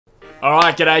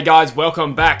Alright, g'day guys,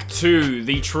 welcome back to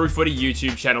the True Footy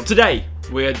YouTube channel. Today,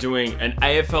 we are doing an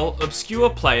AFL Obscure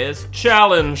Players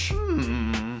Challenge.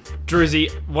 Drewyzy,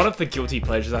 one of the guilty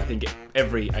pleasures I think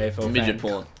every AFL midget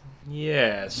fan... porn.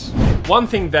 Yes. One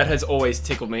thing that has always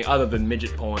tickled me, other than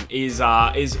midget porn, is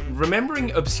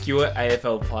remembering obscure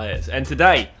AFL players. And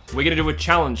today, we're going to do a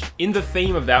challenge in the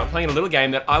theme of that. We're playing a little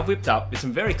game that I've whipped up with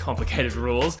some very complicated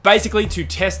rules, basically to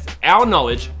test our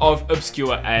knowledge of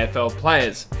obscure AFL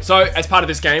players. So, as part of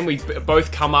this game, we've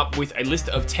both come up with a list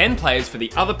of 10 players for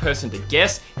the other person to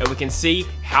guess, and we can see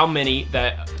how many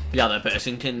that... The other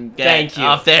person can get Thank you.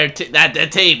 off their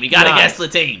team. You gotta guess the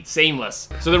team. Seamless.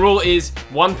 So the rule is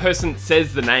one person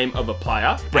says the name of a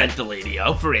player, Brent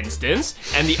Deledio, for instance,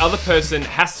 and the other person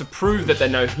has to prove that they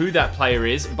know who that player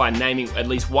is by naming at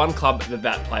least one club that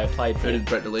that player played for. Who did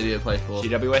Brent Deledio play for?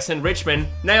 GWS and Richmond.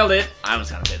 Nailed it. I was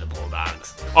gonna say the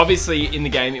Bulldogs. Obviously, in the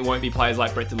game, it won't be players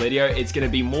like Brent Deledio. It's going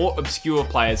to be more obscure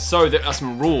players, so there are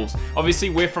some rules. Obviously,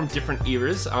 we're from different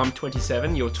eras. I'm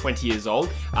 27, you're 20 years old.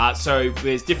 So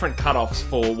there's different cutoffs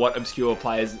for what obscure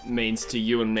players means to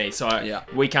you and me. So yeah.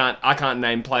 I can't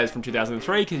name players from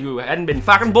 2003 because you hadn't been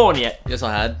fucking born yet. Yes,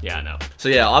 I had. Yeah, I know. So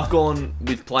yeah, I've gone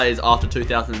with players after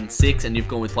 2006, and you've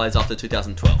gone with players after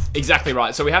 2012. Exactly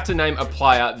right. So we have to name a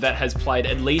player that has played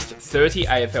at least 30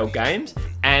 AFL games.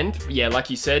 And, yeah, like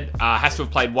you said, has to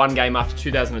have played one game after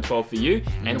 2012 for you,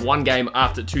 and one game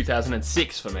after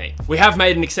 2006 for me. We have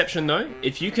made an exception, though.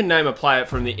 If you can name a player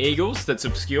from the Eagles that's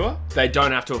obscure, they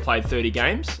don't have to have played 30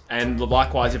 games. And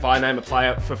likewise, if I name a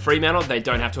player for Fremantle, they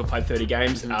don't have to have played 30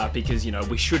 games, because, you know,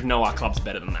 we should know our clubs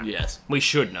better than that. Yes. We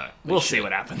should know. We'll see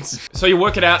what happens. So you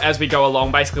work it out as we go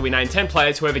along. Basically, we name 10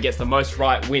 players. Whoever gets the most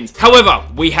right wins. However,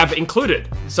 we have included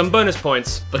some bonus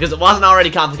points. Because it wasn't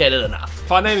already complicated enough.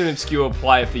 If I name an obscure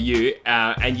player for you,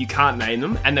 and you can't name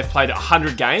them, and they've played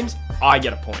 100 games, I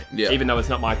get a point, even though it's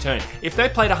not my turn. If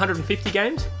they've played 150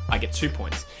 games, I get 2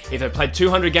 points. If they've played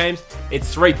 200 games,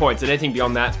 it's 3 points, and anything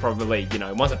beyond that's probably, you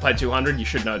know, once they've played 200, you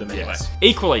should know them anyway. Yes.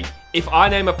 Equally, if I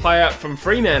name a player from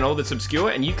Fremantle that's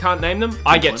obscure, and you can't name them,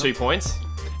 I get 2 points.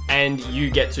 And you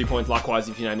get 2 points likewise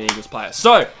if you name an Eagles player.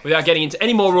 So, without getting into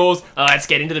any more rules, let's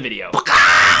get into the video.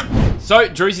 So,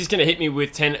 Drewyzy's going to hit me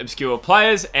with 10 obscure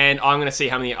players, and I'm going to see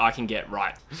how many I can get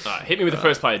right. Alright, hit me with the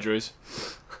first player, Drews.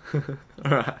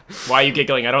 Alright. Why are you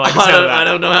giggling? I don't like the sound of that. I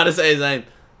don't know how to say his name.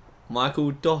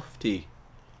 Michael Dougherty.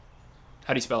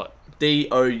 How do you spell it?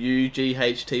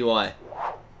 Doughty.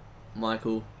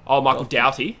 Michael. Oh, Michael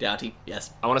Doughty. Doughty,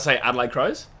 yes. I want to say Adelaide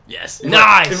Crows. Yes.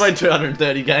 Nice! He played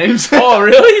 230 games. Oh,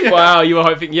 really? Wow, you were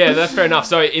hoping... Yeah, that's fair enough.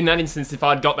 So, in that instance, if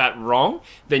I'd got that wrong,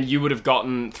 then you would have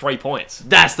gotten 3 points.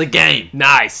 That's the game.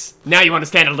 Nice. Now you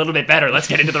understand a little bit better. Let's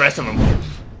get into the rest of them.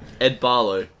 Ed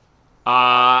Barlow.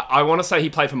 I want to say he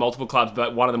played for multiple clubs,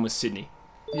 but one of them was Sydney.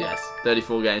 Yes.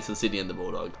 34 games for Sydney and the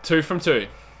Bulldog. 2 from 2.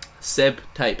 Seb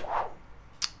Tape.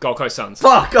 Gold Coast Suns.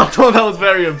 Fuck, I thought that was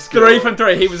very obscure. 3 from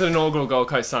 3. He was an inaugural Gold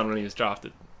Coast Sun when he was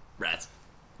drafted. Rats.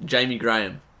 Jamie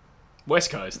Graham.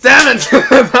 West Coast. Damn it!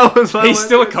 That was He's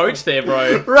still a coach there,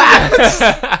 bro. Rats!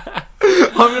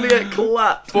 I'm gonna get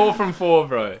clapped. 4 from 4,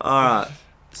 bro. Alright.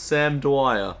 Sam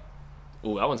Dwyer.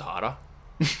 Ooh, that one's harder.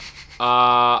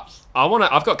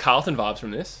 I've got Carlton vibes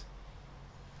from this.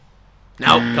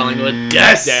 Nope, Collingwood.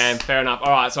 Yes! Damn, fair enough.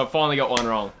 Alright, so I finally got one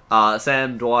wrong.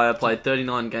 Sam Dwyer played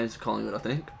 39 games for Collingwood, I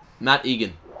think. Matt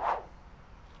Egan.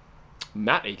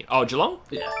 Matt Egan. Oh, Geelong?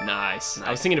 Yeah. Nice.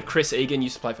 I was thinking of Chris Egan,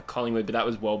 used to play for Collingwood, but that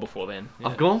was well before then. Yeah.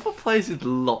 I've gone for players with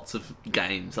lots of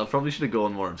games. I probably should have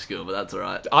gone more obscure, but that's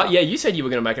alright. Yeah, you said you were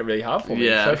going to make it really hard for me.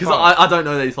 Yeah, because I don't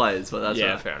know these players, but that's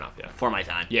yeah, right. fair enough, yeah. For my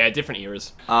time. Yeah, different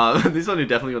eras. This one you're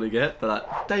definitely going to get,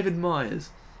 but David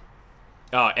Myers.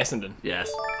 Oh, Essendon. Yes.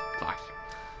 Fuck.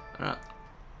 Alright.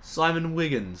 Simon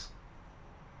Wiggins.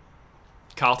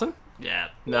 Carlton? Yeah.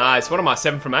 Nice. What am I,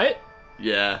 7 from 8?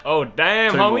 Yeah. Oh,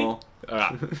 damn, 2 homie. more.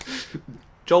 Alright.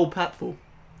 Joel Patfull.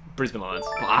 Brisbane Lions.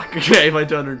 Fuck. Okay, if I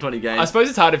 220 games. I suppose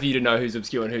it's harder for you to know who's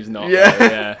obscure and who's not. Yeah. So,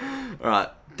 yeah. Alright.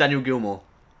 Daniel Gilmore.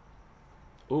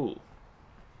 Ooh.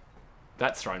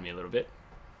 That's thrown me a little bit.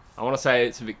 I want to say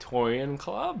it's a Victorian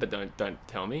club, but don't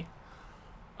tell me.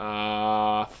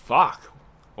 Fuck.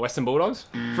 Western Bulldogs?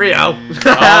 Freo.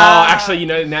 Oh, actually, you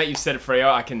know, now you've said it,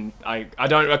 Freo, I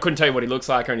couldn't tell you what he looks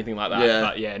like or anything like that. Yeah.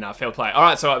 But yeah, no, fair play. All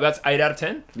right, so that's 8 out of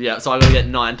 10. Yeah, so I'm gonna get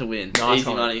 9 to win. Nice Easy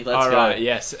one. money. Let's go. Alright,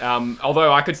 yes.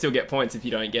 Although I could still get points if you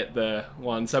don't get the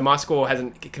one. So my score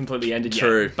hasn't completely ended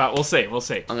True. yet. But we'll see. We'll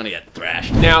see. I'm gonna get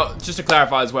thrashed. Now, just to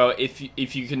clarify as well, if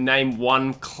you can name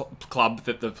one club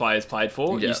that the players played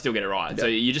for, you still get it right. So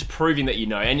you're just proving that you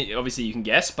know. And obviously you can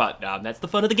guess, but that's the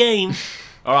fun of the game.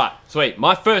 Alright, sweet.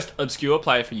 My first obscure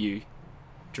player for you,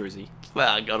 Drewyzy,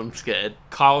 Wow, God, I'm scared.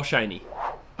 Kyle Shaney.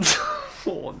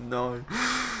 Oh, no.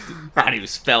 How do you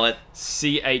spell it?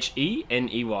 Cheney.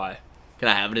 Can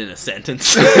I have it in a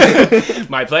sentence?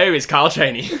 My player is Kyle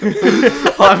Shaney.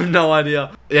 I have no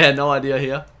idea. Yeah, no idea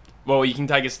here. Well, you can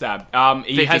take a stab.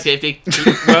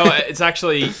 50-50. Well, it's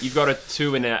actually, you've got a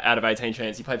 2 out of 18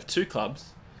 chance. He played for 2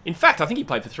 clubs. In fact, I think he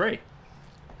played for 3.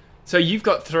 So you've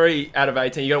got 3 out of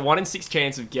 18. You got a 1 in 6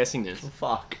 chance of guessing this.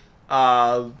 Fuck.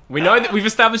 We know that we've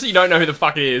established that you don't know who the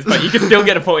fuck it is, but you can still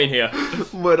get a point here.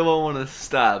 Where do I want to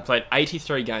stab? Played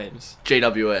 83 games.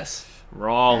 GWS.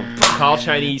 Wrong. Kyle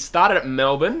Shaney started at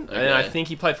Melbourne, and Okay. I think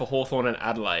he played for Hawthorn and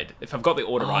Adelaide. If I've got the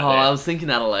order right Oh, there. I was thinking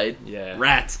Adelaide. Yeah.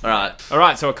 Rats. Alright.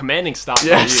 Alright, so a commanding start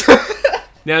Yes. for you.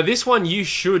 Now, this one you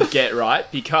should get right,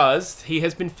 because he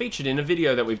has been featured in a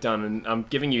video that we've done, and I'm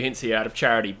giving you hints here out of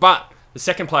charity. But the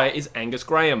second player is Angus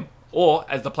Graham, or,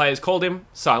 as the players called him,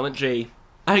 Silent G.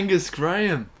 Angus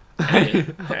Graham.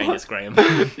 Angus Graham.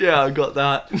 Yeah, I got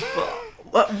that.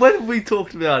 When have we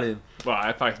talked about him? Well,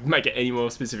 if I make it any more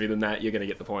specific than that, you're going to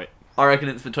get the point. I reckon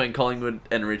it's between Collingwood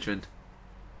and Richmond.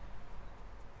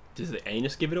 Does the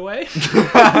anus give it away?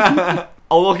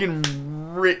 I'll look in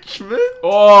Richmond.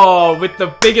 Oh, with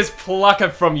the biggest plucker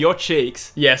from your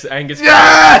cheeks. Yes, Angus Graham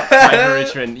Yeah! played for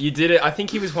Richmond. You did it. I think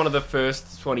he was one of the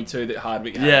first 22 that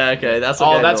Hardwick had. Yeah, okay, that's what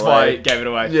Oh, gave it that's away. why it gave it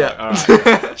away. Yeah.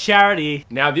 Alright. Charity.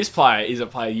 Now, this player is a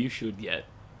player you should get,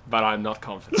 but I'm not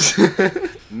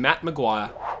confident. Matt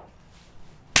Maguire.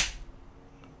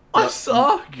 I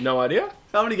suck. No idea?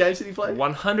 How many games did he play?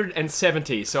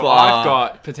 170. So Fuck. I've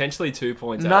got potentially 2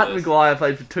 points out Matt of this. Maguire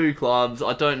played for 2 clubs.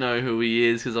 I don't know who he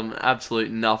is because I'm an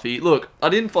absolute nuffy. Look, I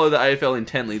didn't follow the AFL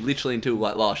intently, literally until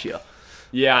like last year.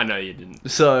 Yeah, I know you didn't.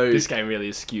 So This game really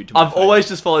is skewed to my I've favour. always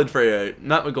just followed Freo.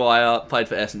 Matt Maguire played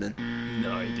for Essendon.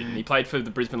 No, he didn't. He played for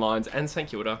the Brisbane Lions and St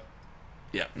Kilda.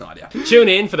 Yeah, no idea. Tune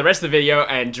in for the rest of the video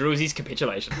and Drewyzy's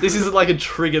capitulation. This is like a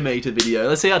trigger meter video.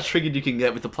 Let's see how triggered you can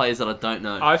get with the players that I don't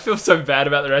know. I feel so bad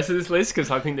about the rest of this list because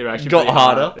I think they're actually Got pretty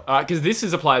harder. hard. Because this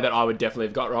is a player that I would definitely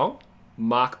have got wrong.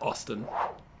 Mark Austin.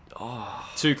 Oh,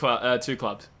 2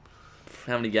 clubs.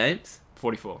 how many games?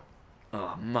 44.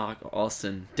 Oh, Mark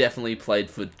Austin definitely played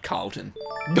for Carlton.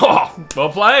 Oh, well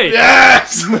played.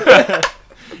 Yes!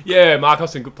 Yeah, Mark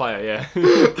Austin, good player, yeah.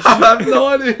 I have no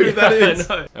idea who that is.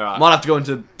 All right. Might have to go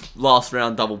into last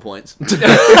round double points.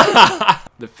 The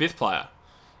 5th player,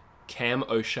 Cam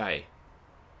O'Shea.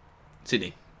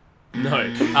 Sydney.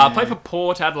 No. Played for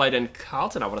Port, Adelaide and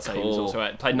Carlton, I want to say. He was Cool.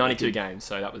 also played 92 games,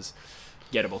 so that was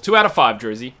gettable. 2 out of 5,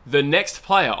 Drewyzy. The next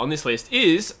player on this list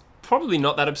is probably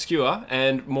not that obscure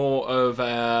and more of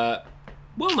a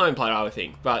well-known player, I would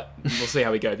think, but we'll see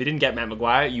how we go. If you didn't get Matt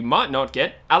Maguire, you might not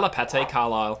get Alapate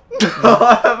Carlisle.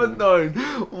 I haven't known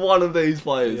one of these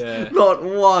players. Yeah. Not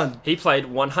one. He played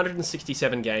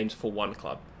 167 games for 1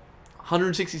 club.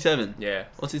 167. Yeah.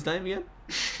 What's his name again?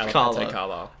 Alapate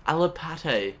Carlisle.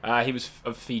 Alapate. He was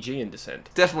of Fijian descent.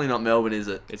 Definitely not Melbourne, is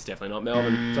it? It's definitely not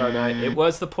Melbourne. Sorry, mate. It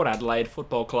was the Port Adelaide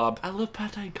Football Club.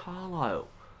 Alapate Carlisle.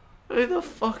 Who the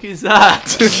fuck is that?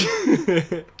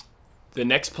 The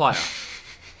next player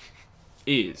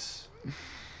is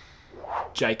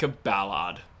Jacob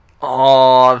Ballard.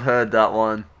 Oh, I've heard that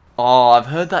one. Oh, I've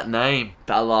heard that name.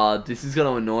 Ballard. This is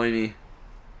gonna annoy me.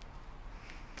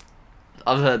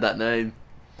 I've heard that name.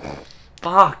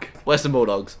 Fuck. Western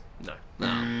Bulldogs. No.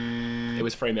 No. It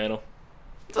was Fremantle.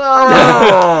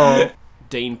 Oh.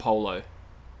 Dean Polo.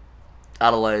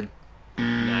 Adelaide.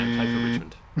 No, he played for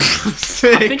Richmond.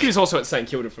 Sick. I think he was also at St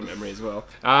Kilda from memory as well.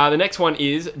 The next one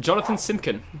is Jonathan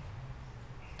Simpkin.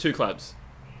 2 clubs.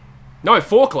 No,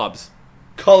 4 clubs.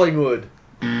 Collingwood.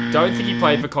 Don't think he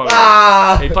played for Collingwood.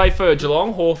 Ah. He played for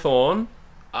Geelong, Hawthorn,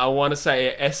 I want to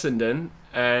say Essendon,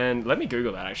 and let me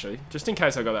Google that actually, just in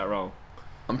case I got that wrong.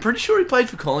 I'm pretty sure he played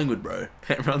for Collingwood, bro.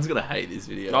 Everyone's gonna hate this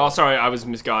video. Oh, sorry, I was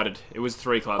misguided. It was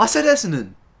 3 clubs. I said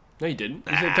Essendon. No, you didn't.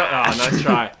 You said oh, nice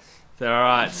try. So,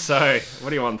 alright, so, what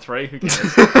do you want, 3? Who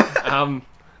cares? The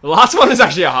last one is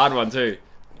actually a hard one too.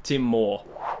 Tim Moore.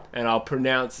 And I'll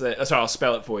pronounce it, sorry, I'll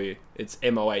spell it for you. It's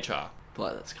M-O-H-R.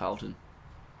 Like, that's Carlton.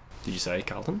 Did you say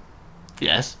Carlton?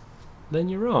 Yes. Then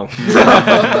you're wrong. It's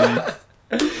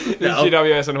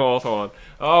GWS and Hawthorn.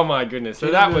 Oh my goodness.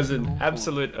 So that was an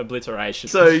absolute obliteration.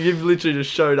 So you've literally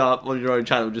just showed up on your own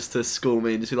channel just to school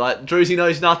me and just be like, Drewyzy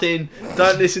knows nothing.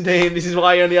 Don't listen to him. This is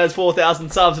why he only has 4,000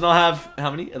 subs and I have, how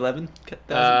many? 11,000?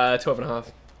 12 and a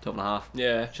half. 12.5.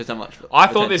 Yeah. Just how much. I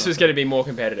thought this was going to be more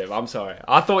competitive. I'm sorry.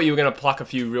 I thought you were going to pluck a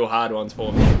few real hard ones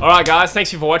for me. Alright guys,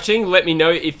 thanks for watching. Let me know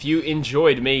if you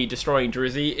enjoyed me destroying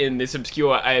Drewyzy in this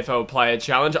obscure AFL player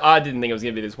challenge. I didn't think it was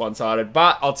going to be this one-sided,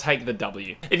 but I'll take the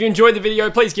W. If you enjoyed the video,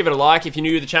 please give it a like. If you're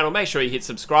new to the channel, make sure you hit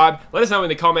subscribe. Let us know in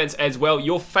the comments as well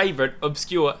your favourite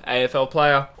obscure AFL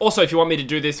player. Also, if you want me to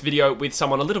do this video with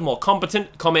someone a little more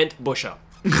competent, comment Busher.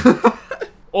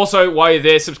 Also, while you're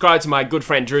there, subscribe to my good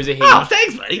friend Drewyzy. Oh,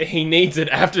 thanks, buddy. He needs it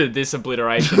after this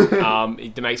obliteration.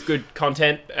 He makes good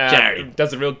content. Charity.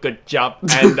 Does a real good job.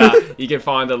 And you can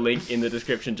find the link in the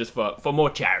description just for more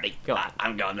charity. Go on.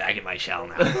 I'm going back in my shell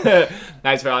now.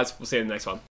 Thanks, guys. We'll see you in the next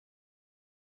one.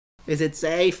 Is it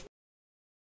safe?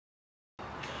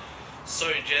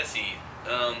 So, Jesse,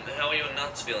 how are your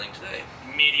nuts feeling today?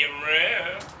 Medium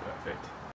rare. Perfect.